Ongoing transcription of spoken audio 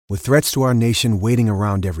With threats to our nation waiting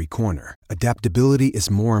around every corner, adaptability is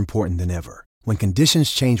more important than ever. When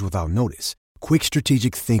conditions change without notice, quick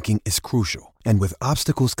strategic thinking is crucial. And with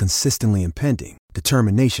obstacles consistently impending,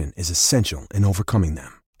 determination is essential in overcoming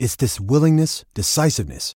them. It's this willingness,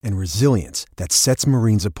 decisiveness, and resilience that sets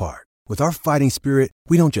Marines apart. With our fighting spirit,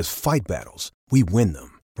 we don't just fight battles, we win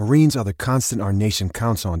them. Marines are the constant our nation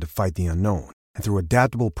counts on to fight the unknown. And through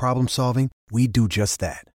adaptable problem solving, we do just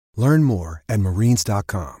that. Learn more at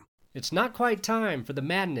marines.com. It's not quite time for the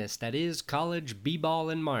madness that is college b-ball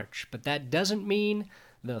in March, but that doesn't mean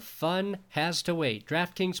the fun has to wait.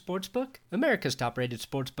 DraftKings Sportsbook, America's top-rated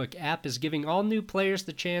sportsbook app, is giving all new players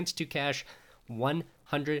the chance to cash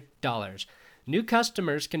 $100. New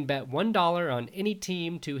customers can bet $1 on any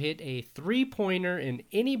team to hit a three-pointer in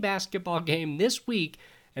any basketball game this week,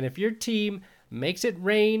 and if your team makes it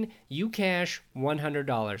rain, you cash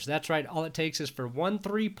 $100. That's right, all it takes is for one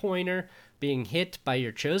three-pointer being hit by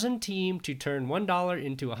your chosen team to turn $1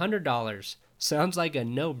 into $100. Sounds like a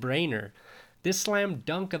no-brainer. This slam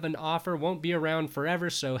dunk of an offer won't be around forever,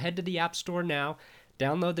 so head to the App Store now,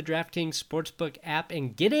 download the DraftKings Sportsbook app,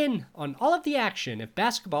 and get in on all of the action. If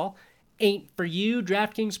basketball ain't for you,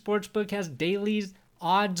 DraftKings Sportsbook has daily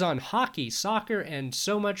odds on hockey, soccer, and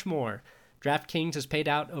so much more. DraftKings has paid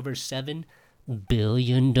out over $7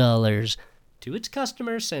 billion to its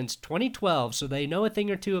customers since 2012, so they know a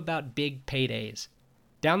thing or two about big paydays.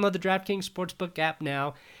 Download the DraftKings Sportsbook app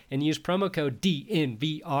now and use promo code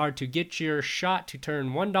DNVR to get your shot to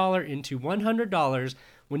turn $1 into $100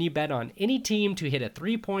 when you bet on any team to hit a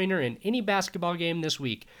three-pointer in any basketball game this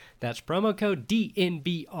week. That's promo code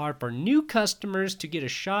DNVR for new customers to get a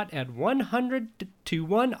shot at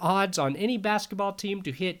 100-1 odds on any basketball team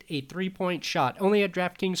to hit a three-point shot. Only at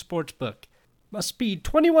DraftKings Sportsbook. Must be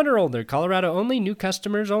 21 or older. Colorado only. New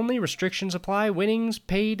customers only. Restrictions apply. Winnings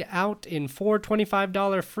paid out in 4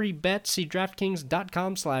 $25 free bets. See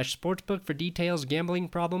DraftKings.com/sportsbook for details. Gambling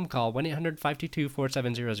problem? Call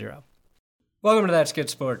 1-800-522-4700. Welcome to That's Good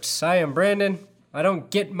Sports. I am Brandon. I don't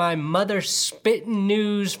get my mother spitting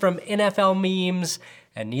news from NFL memes,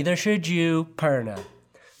 and neither should you, Perna.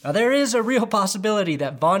 Now, there is a real possibility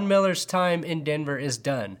that Von Miller's time in Denver is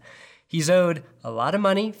done. He's owed a lot of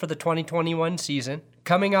money for the 2021 season,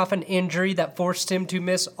 coming off an injury that forced him to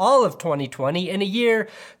miss all of 2020 in a year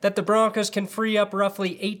that the Broncos can free up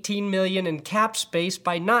roughly $18 million in cap space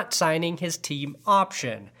by not signing his team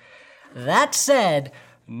option. That said,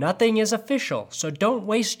 nothing is official, so don't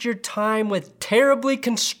waste your time with terribly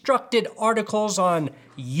constructed articles on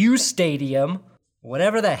U Stadium,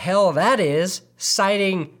 whatever the hell that is,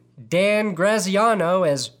 citing Dan Graziano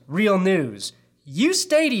as real news. U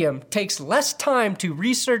Stadium takes less time to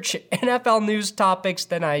research NFL news topics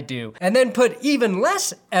than I do, and then put even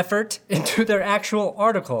less effort into their actual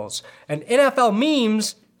articles. And NFL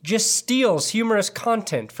memes just steals humorous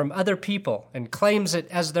content from other people and claims it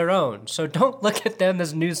as their own, so don't look at them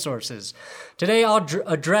as news sources. Today I'll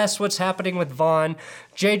address what's happening with Von,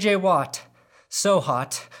 J.J. Watt, so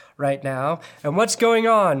hot right now, and what's going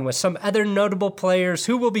on with some other notable players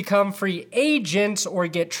who will become free agents or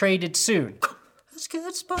get traded soon. That's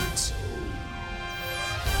good sports.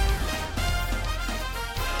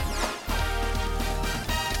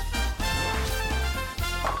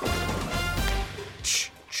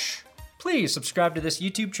 Please subscribe to this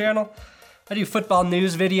YouTube channel. I do football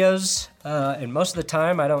news videos, and most of the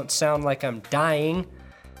time I don't sound like I'm dying.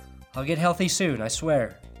 I'll get healthy soon, I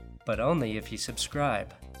swear, but only if you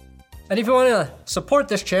subscribe. And if you want to support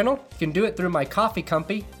this channel, you can do it through my coffee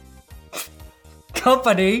company,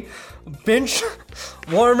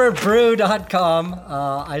 benchwarmerbrew.com.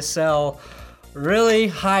 I sell really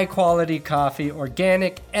high quality coffee,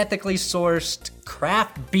 organic, ethically sourced,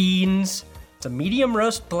 craft beans. It's a medium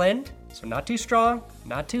roast blend, so not too strong,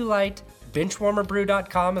 not too light.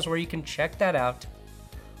 Benchwarmerbrew.com is where you can check that out.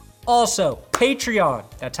 Also, Patreon.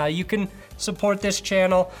 That's how you can support this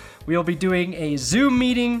channel. We will be doing a Zoom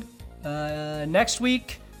meeting next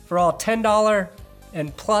week for all $10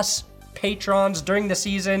 and plus patrons during the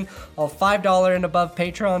season. All $5 and above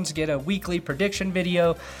patrons get a weekly prediction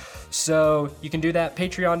video. So you can do that,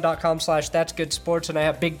 patreon.com/that'sgoodsports. And I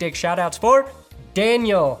have big dick shout outs for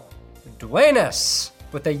Daniel Duenas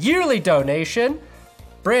with a yearly donation,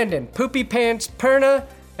 Brandon Poopy Pants Perna,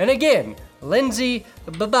 and again, Lindsay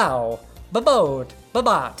Babot,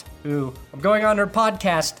 who I'm going on her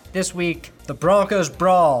podcast this week, The Broncos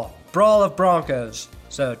Brawl of Broncos.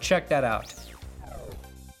 So check that out.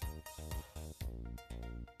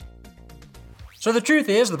 So the truth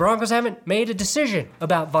is, the Broncos haven't made a decision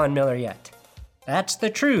about Von Miller yet. That's the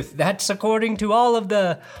truth. That's according to all of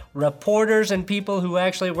the reporters and people who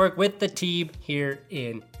actually work with the team here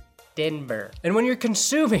in Denver. And when you're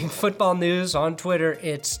consuming football news on Twitter,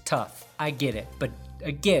 it's tough. I get it. But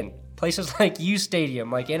again, places like U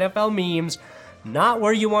Stadium, like NFL memes, not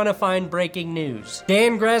where you want to find breaking news.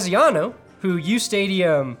 Dan Graziano, who U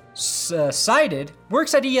Stadium cited,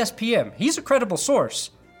 works at ESPN. He's a credible source,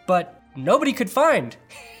 but nobody could find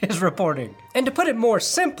his reporting. And to put it more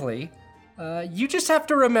simply, you just have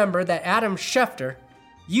to remember that Adam Schefter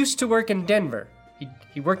used to work in Denver.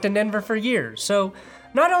 He worked in Denver for years, so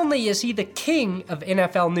not only is he the king of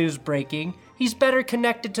NFL news breaking, he's better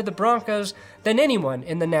connected to the Broncos than anyone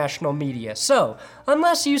in the national media. So,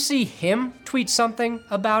 unless you see him tweet something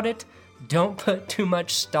about it, don't put too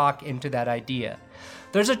much stock into that idea.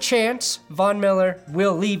 There's a chance Von Miller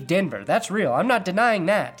will leave Denver. That's real. I'm not denying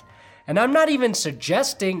that. And I'm not even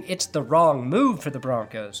suggesting it's the wrong move for the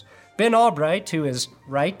Broncos. Ben Albright, who is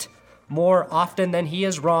right more often than he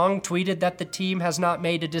is wrong, tweeted that the team has not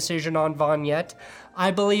made a decision on Von yet.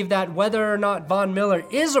 I believe that whether or not Von Miller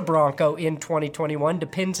is a Bronco in 2021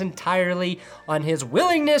 depends entirely on his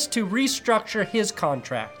willingness to restructure his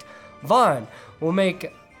contract. Von will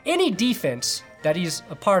make any defense that he's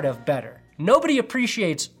a part of better. Nobody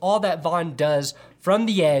appreciates all that Von does from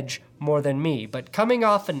the edge more than me, but coming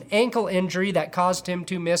off an ankle injury that caused him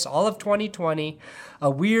to miss all of 2020, a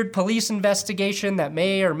weird police investigation that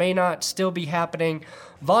may or may not still be happening,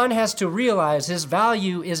 Von has to realize his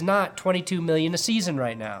value is not $22 million a season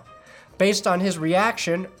right now. Based on his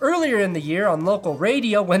reaction earlier in the year on local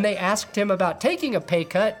radio when they asked him about taking a pay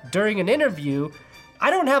cut during an interview, I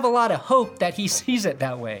don't have a lot of hope that he sees it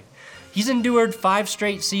that way. He's endured 5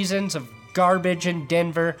 straight seasons of garbage in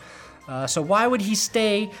Denver, so why would he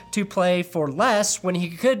stay to play for less when he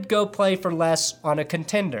could go play for less on a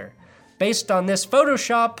contender? Based on this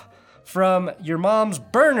Photoshop from your mom's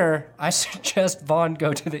burner, I suggest Von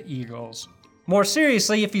go to the Eagles. More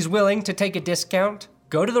seriously, if he's willing to take a discount,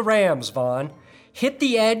 go to the Rams, Von. Hit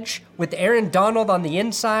the edge with Aaron Donald on the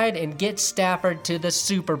inside and get Stafford to the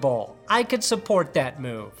Super Bowl. I could support that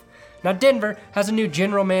move. Now, Denver has a new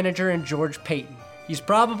general manager in George Paton. He's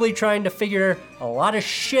probably trying to figure a lot of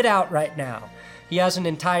shit out right now. He has an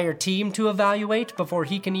entire team to evaluate before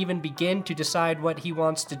he can even begin to decide what he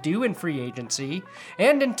wants to do in free agency,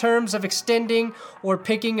 and in terms of extending or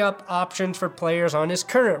picking up options for players on his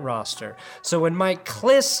current roster. So when Mike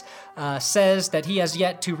Klis says that he has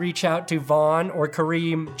yet to reach out to Von or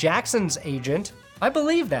Kareem Jackson's agent, I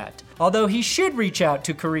believe that. Although he should reach out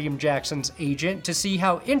to Kareem Jackson's agent to see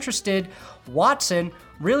how interested Watson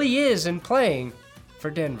really is in playing for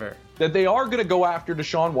Denver. That they are going to go after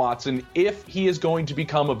Deshaun Watson if he is going to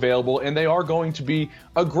become available, and they are going to be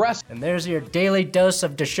aggressive. And there's your daily dose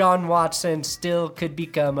of Deshaun Watson still could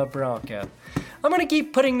become a Bronco. I'm going to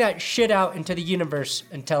keep putting that shit out into the universe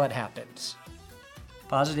until it happens.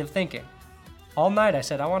 Positive thinking. All night I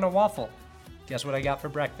said I want a waffle. Guess what I got for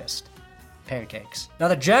breakfast? Pancakes. Now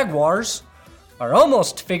the Jaguars are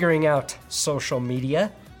almost figuring out social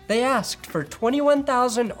media. They asked for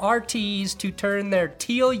 21,000 RTs to turn their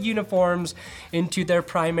teal uniforms into their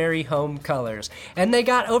primary home colors. And they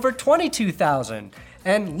got over 22,000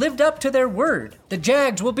 and lived up to their word. The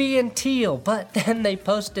Jags will be in teal, but then they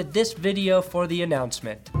posted this video for the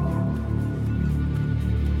announcement.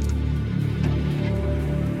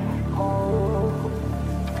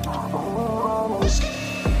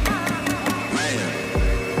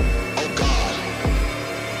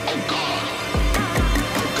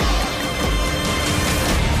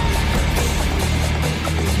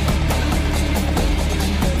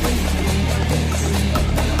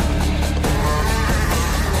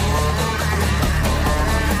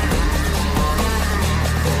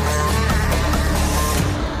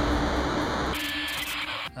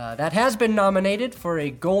 That has been nominated for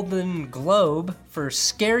a Golden Globe for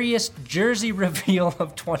Scariest Jersey Reveal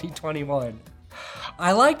of 2021.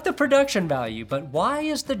 I like the production value, but why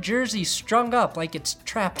is the jersey strung up like it's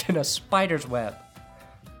trapped in a spider's web?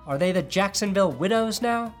 Are they the Jacksonville Widows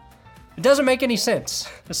now? It doesn't make any sense,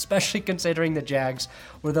 especially considering the Jags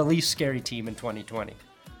were the least scary team in 2020.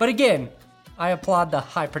 But again, I applaud the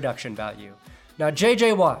high production value. Now,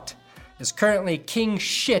 J.J. Watt is currently king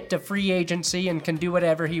shit of free agency and can do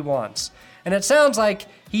whatever he wants. And it sounds like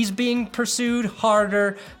he's being pursued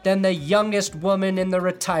harder than the youngest woman in the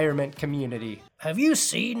retirement community. Have you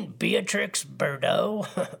seen Beatrix Bordeaux?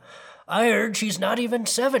 I heard she's not even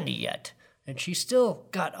 70 yet, and she's still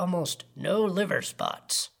got almost no liver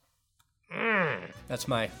spots. That's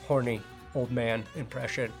my horny old man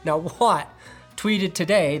impression. Now, Watt tweeted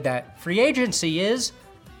today that free agency is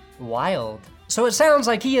wild. So it sounds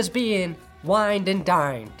like he is being wined and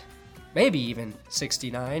dined, maybe even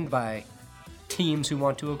 69 by teams who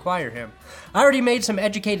want to acquire him. I already made some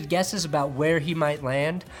educated guesses about where he might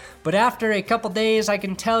land, but after a couple days, I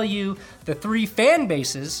can tell you the 3 fan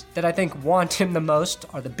bases that I think want him the most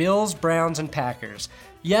are the Bills, Browns, and Packers.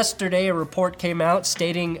 Yesterday, a report came out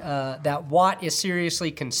stating that Watt is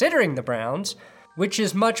seriously considering the Browns, which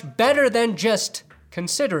is much better than just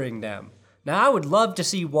considering them. Now, I would love to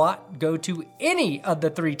see Watt go to any of the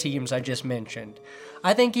 3 teams I just mentioned.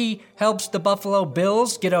 I think he helps the Buffalo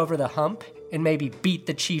Bills get over the hump and maybe beat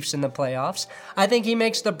the Chiefs in the playoffs. I think he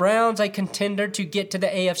makes the Browns a contender to get to the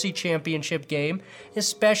AFC Championship game,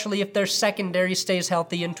 especially if their secondary stays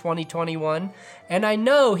healthy in 2021. And I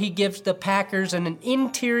know he gives the Packers an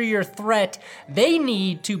interior threat they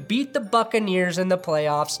need to beat the Buccaneers in the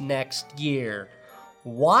playoffs next year.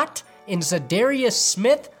 Watt and Zadarius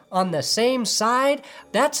Smith on the same side?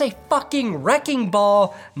 That's a fucking wrecking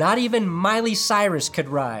ball not even Miley Cyrus could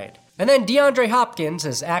ride. And then DeAndre Hopkins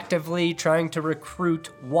is actively trying to recruit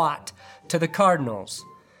Watt to the Cardinals.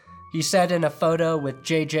 He said in a photo with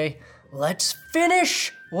JJ, "Let's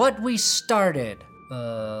finish what we started."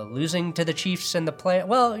 Losing to the Chiefs in the play...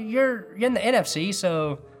 Well, you're in the NFC,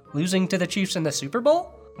 so losing to the Chiefs in the Super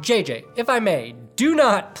Bowl? JJ, if I may, do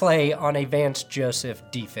not play on a Vance Joseph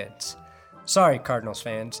defense. Sorry, Cardinals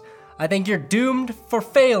fans. I think you're doomed for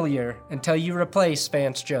failure until you replace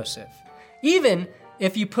Vance Joseph. Even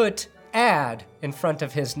if you put "ad" in front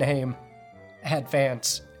of his name, "ad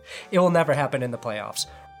Vance," it will never happen in the playoffs.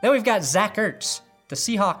 Then we've got Zach Ertz. The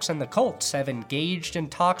Seahawks and the Colts have engaged in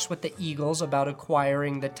talks with the Eagles about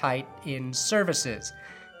acquiring the tight end services.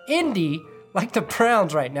 Indy, like the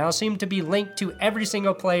Browns right now, seem to be linked to every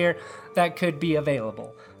single player that could be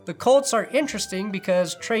available. The Colts are interesting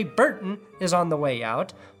because Trey Burton is on the way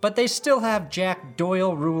out, but they still have Jack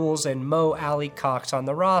Doyle Rules and Mo Alley-Cox on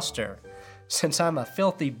the roster. Since I'm a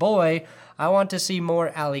filthy boy, I want to see more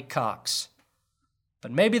Alley-Cox.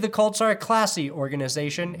 But maybe the Colts are a classy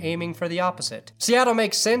organization aiming for the opposite. Seattle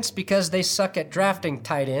makes sense because they suck at drafting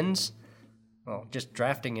tight ends. Well, just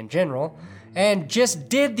drafting in general. And just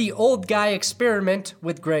did the old guy experiment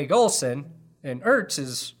with Greg Olsen, and Ertz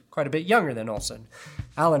is quite a bit younger than Olsen.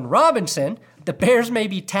 Allen Robinson, the Bears may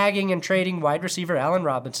be tagging and trading wide receiver Allen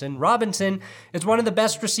Robinson. Robinson is one of the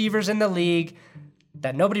best receivers in the league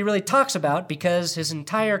that nobody really talks about because his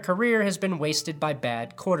entire career has been wasted by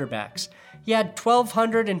bad quarterbacks. He had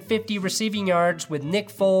 1,250 receiving yards with Nick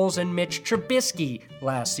Foles and Mitch Trubisky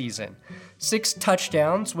last season. 6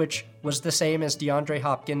 touchdowns, which was the same as DeAndre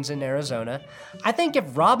Hopkins in Arizona. I think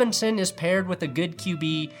if Robinson is paired with a good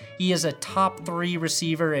QB, he is a top 3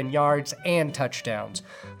 receiver in yards and touchdowns.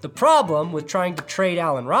 The problem with trying to trade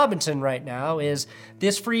Allen Robinson right now is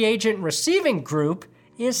this free agent receiving group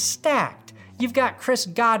is stacked. You've got Chris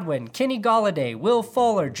Godwin, Kenny Golladay, Will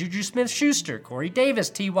Fuller, Juju Smith-Schuster, Corey Davis,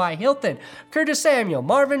 T.Y. Hilton, Curtis Samuel,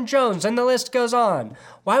 Marvin Jones, and the list goes on.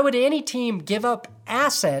 Why would any team give up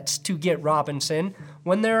assets to get Robinson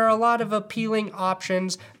when there are a lot of appealing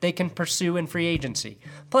options they can pursue in free agency?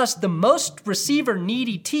 Plus, the most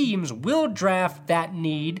receiver-needy teams will draft that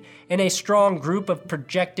need in a strong group of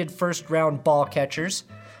projected first-round ball catchers.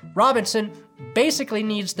 Robinson basically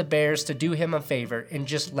needs the Bears to do him a favor and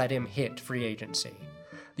just let him hit free agency.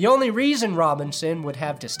 The only reason Robinson would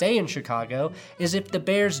have to stay in Chicago is if the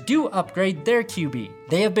Bears do upgrade their QB.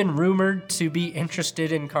 They have been rumored to be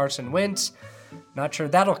interested in Carson Wentz. Not sure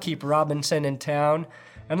that'll keep Robinson in town.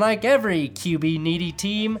 And like every QB-needy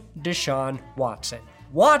team, Deshaun Watson.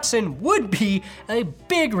 Watson would be a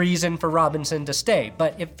big reason for Robinson to stay,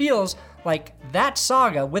 but it feels like that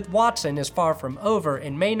saga with Watson is far from over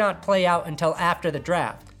and may not play out until after the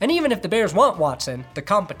draft. And even if the Bears want Watson, the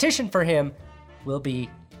competition for him will be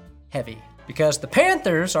heavy. Because the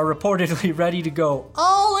Panthers are reportedly ready to go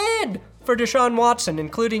all in for Deshaun Watson,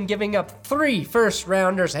 including giving up 3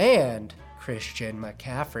 first-rounders and Christian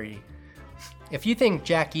McCaffrey. If you think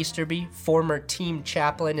Jack Easterby, former team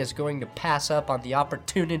chaplain, is going to pass up on the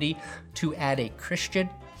opportunity to add a Christian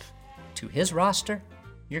to his roster,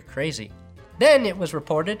 you're crazy. Then it was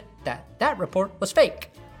reported that that report was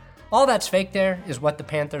fake. All that's fake there is what the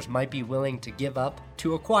Panthers might be willing to give up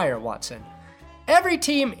to acquire Watson. Every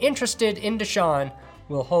team interested in Deshaun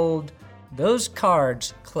will hold those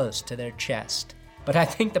cards close to their chest. But I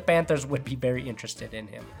think the Panthers would be very interested in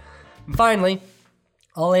him. And finally,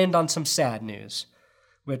 I'll end on some sad news,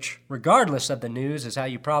 which, regardless of the news, is how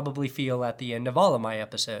you probably feel at the end of all of my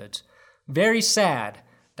episodes. Very sad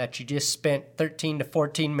that you just spent 13 to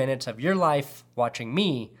 14 minutes of your life watching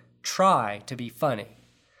me try to be funny.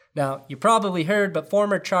 Now, you probably heard, but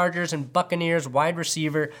former Chargers and Buccaneers wide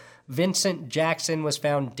receiver Vincent Jackson was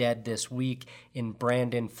found dead this week in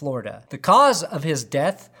Brandon, Florida. The cause of his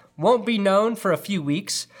death won't be known for a few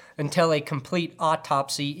weeks until a complete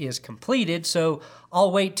autopsy is completed, so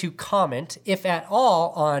I'll wait to comment, if at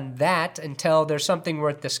all, on that until there's something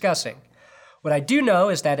worth discussing. What I do know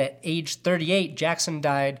is that at age 38, Jackson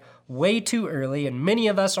died way too early, and many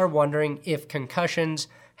of us are wondering if concussions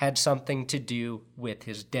had something to do with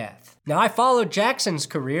his death. Now, I followed Jackson's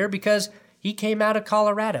career because he came out of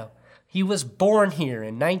Colorado. He was born here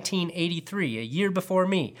in 1983, a year before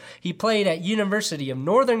me. He played at University of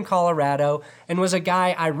Northern Colorado and was a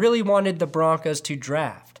guy I really wanted the Broncos to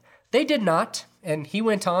draft. They did not, and he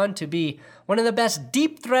went on to be one of the best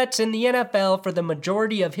deep threats in the NFL for the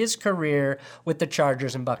majority of his career with the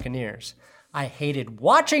Chargers and Buccaneers. I hated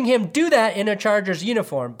watching him do that in a Chargers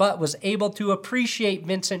uniform, but was able to appreciate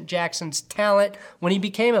Vincent Jackson's talent when he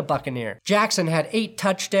became a Buccaneer. Jackson had 8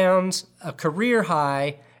 touchdowns, a career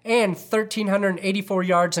high, and 1,384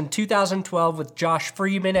 yards in 2012 with Josh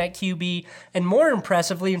Freeman at QB, and more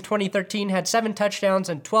impressively in 2013 had 7 touchdowns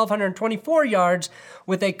and 1,224 yards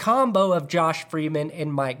with a combo of Josh Freeman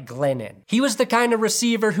and Mike Glennon. He was the kind of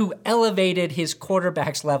receiver who elevated his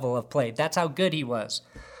quarterback's level of play. That's how good he was.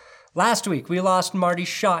 Last week, we lost Marty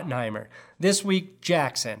Schottenheimer. This week,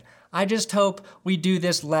 Jackson. I just hope we do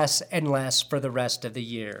this less and less for the rest of the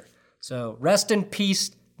year. So rest in peace,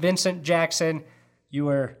 Vincent Jackson.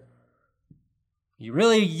 You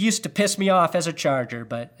really used to piss me off as a Charger,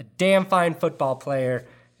 but a damn fine football player,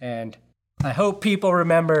 and I hope people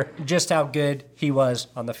remember just how good he was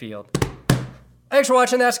on the field. Thanks for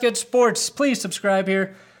watching That's Good Sports. Please subscribe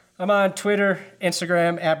here. I'm on Twitter,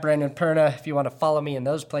 Instagram, at Brandon Perna, if you want to follow me in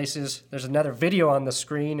those places. There's another video on the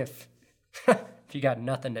screen if you got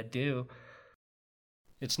nothing to do.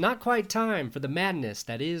 It's not quite time for the madness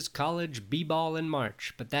that is college b-ball in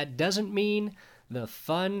March, but that doesn't mean the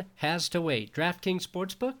fun has to wait. DraftKings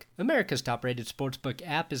Sportsbook, America's top-rated sportsbook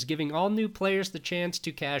app, is giving all new players the chance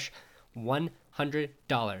to cash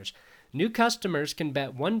 $100. New customers can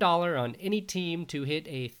bet $1 on any team to hit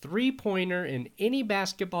a three-pointer in any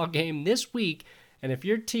basketball game this week, and if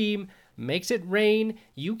your team makes it rain,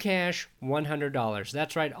 you cash $100.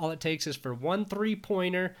 That's right, all it takes is for one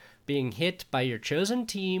three-pointer being hit by your chosen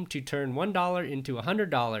team to turn $1 into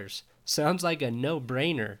 $100. Sounds like a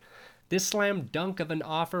no-brainer. This slam dunk of an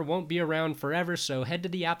offer won't be around forever, so head to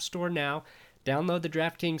the App Store now, download the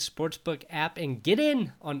DraftKings Sportsbook app, and get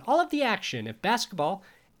in on all of the action. If basketball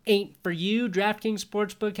ain't for you, DraftKings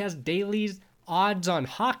Sportsbook has daily odds on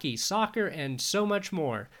hockey, soccer, and so much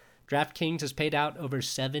more. DraftKings has paid out over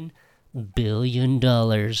 $7 billion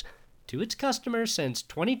to its customers since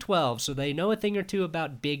 2012, so they know a thing or two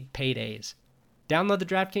about big paydays. Download the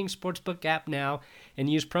DraftKings Sportsbook app now and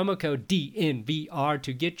use promo code DNVR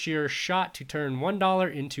to get your shot to turn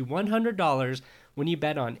 $1 into $100 when you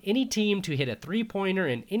bet on any team to hit a three-pointer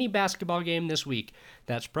in any basketball game this week.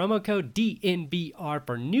 That's promo code DNVR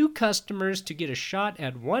for new customers to get a shot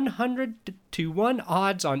at 100-1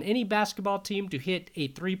 odds on any basketball team to hit a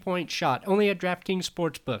three-point shot. Only at DraftKings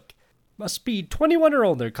Sportsbook. Must be 21 or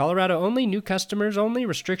older. Colorado only. New customers only.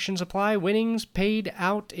 Restrictions apply. Winnings paid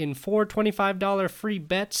out in 4 $25 free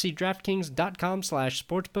bets. See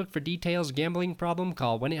DraftKings.com/sportsbook for details. Gambling problem?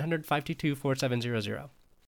 Call 1-800-522-4700.